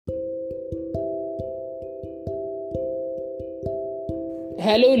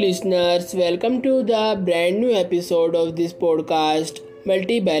Hello, listeners. Welcome to the brand new episode of this podcast,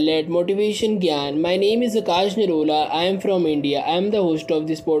 Multi Ballot Motivation Gyan. My name is Akash Nirola. I am from India. I am the host of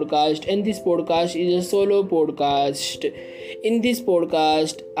this podcast, and this podcast is a solo podcast. In this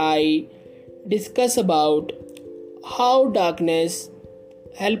podcast, I discuss about how darkness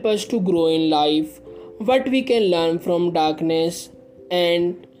help us to grow in life, what we can learn from darkness,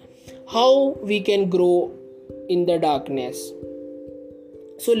 and how we can grow in the darkness.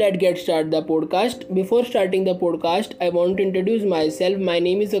 So let's get started the podcast. Before starting the podcast, I want to introduce myself. My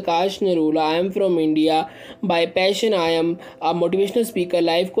name is Akash Narula. I am from India. By passion, I am a motivational speaker,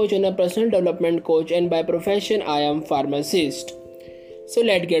 life coach, and a personal development coach. And by profession, I am pharmacist. So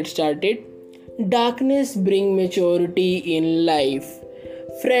let's get started. Darkness bring maturity in life.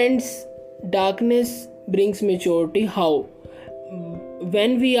 Friends, darkness brings maturity. How?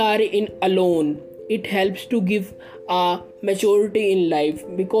 When we are in alone, it helps to give a maturity in life,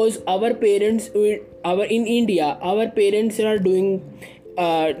 because our parents, our in India, our parents are doing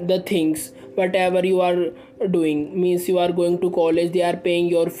the things. Whatever you are doing means, you are going to college, they are paying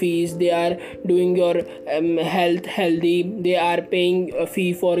your fees, they are doing your healthy, they are paying a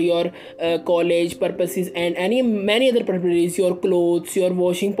fee for your college purposes and any many other purposes, your clothes, your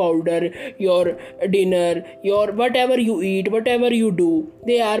washing powder, your dinner, your whatever you eat, whatever you do,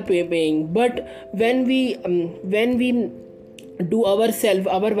 they are paying. But when we do ourselves,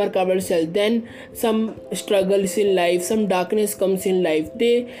 our work ourselves, then some struggles in life, some darkness comes in life,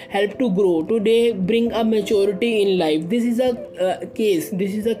 they help to grow, to they bring a maturity in life. This is a case,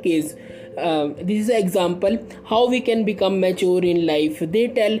 this is an example how we can become mature in life. They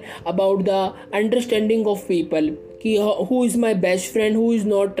tell about the understanding of people, who is my best friend, who is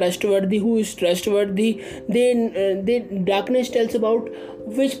not trustworthy, who is trustworthy. They darkness tells about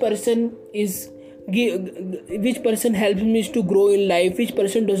which person is which person helps me to grow in life, which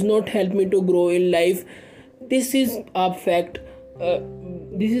person does not help me to grow in life. This is a fact.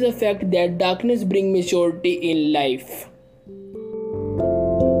 This is a fact that darkness bring maturity in life.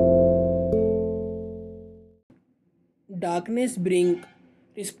 Darkness bring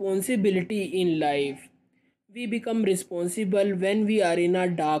responsibility in life. We become responsible when we are in a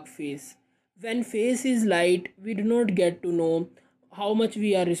dark phase. When phase is light, we do not get to know how much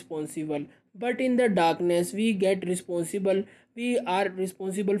we are responsible. But in the darkness, we get responsible. We are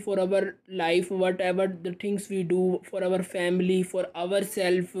responsible for our life, whatever the things we do, for our family, for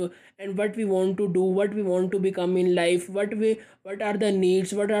ourselves, and what we want to do, what we want to become in life, what are the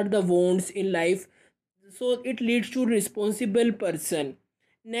needs, what are the wants in life. So it leads to responsible person.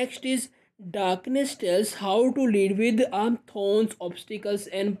 Next is darkness tells how to lead with thorns, obstacles,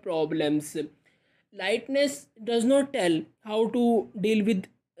 and problems. Lightness does not tell how to deal with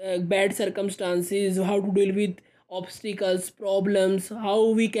bad circumstances, how to deal with obstacles, problems, how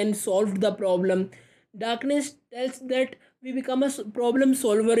we can solve the problem. Darkness tells that we become a problem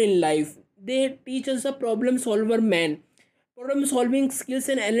solver in life. They teach us a problem solver man. Problem solving skills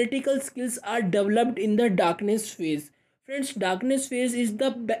and analytical skills are developed in the darkness phase. Friends, darkness phase is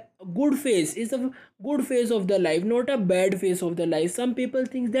the good phase, is a good phase of the life, not a bad phase of the life. Some people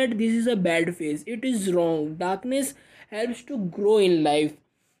think that this is a bad phase. It is wrong. Darkness helps to grow in life.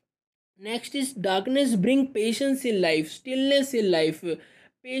 Next is darkness bring patience in life, stillness in life.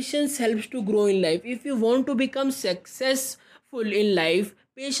 Patience helps to grow in life. If you want to become successful in life,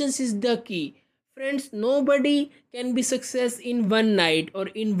 patience is the key. Friends, nobody can be success in one night or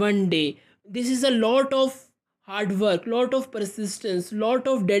in one day. This is a lot of hard work, lot of persistence, lot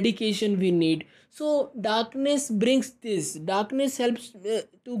of dedication we need. So darkness brings this. Darkness helps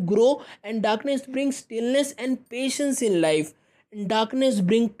to grow, and darkness brings stillness and patience in life. Darkness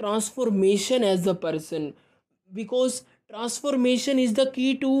bring transformation as a person, because transformation is the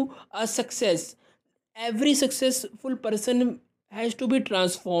key to a success. Every successful person has to be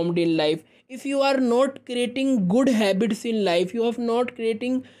transformed in life. If you are not creating good habits in life, you are not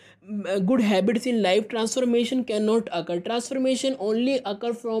creating good habits in life, transformation cannot occur. Transformation only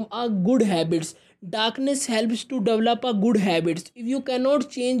occur from a good habits. Darkness helps to develop a good habits. If you cannot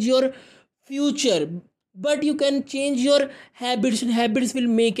change your future, but you can change your habits, and habits will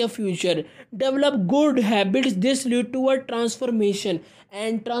make a future. Develop good habits, this lead to a transformation,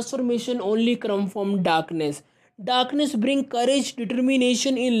 and transformation only come from darkness. Darkness bring courage,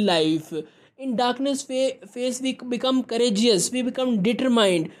 determination in life. In darkness phase, we become courageous, we become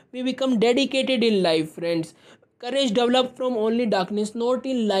determined, we become dedicated in life. Friends, courage develop from only darkness, not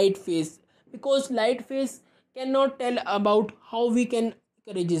in light phase, because light phase cannot tell about how we can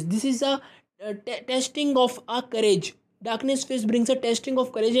courageous. This is a testing of our courage. Darkness phase brings a testing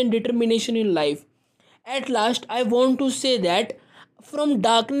of courage and determination in life. At last, I want to say that from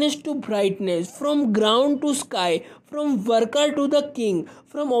darkness to brightness, from ground to sky, from worker to the king,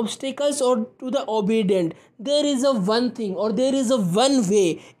 from obstacles or to the obedient. There is a one thing, or there is a one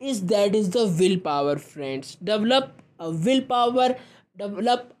way, is that is the willpower, friends. Develop a willpower,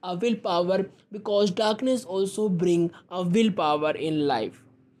 because darkness also bring a willpower in life.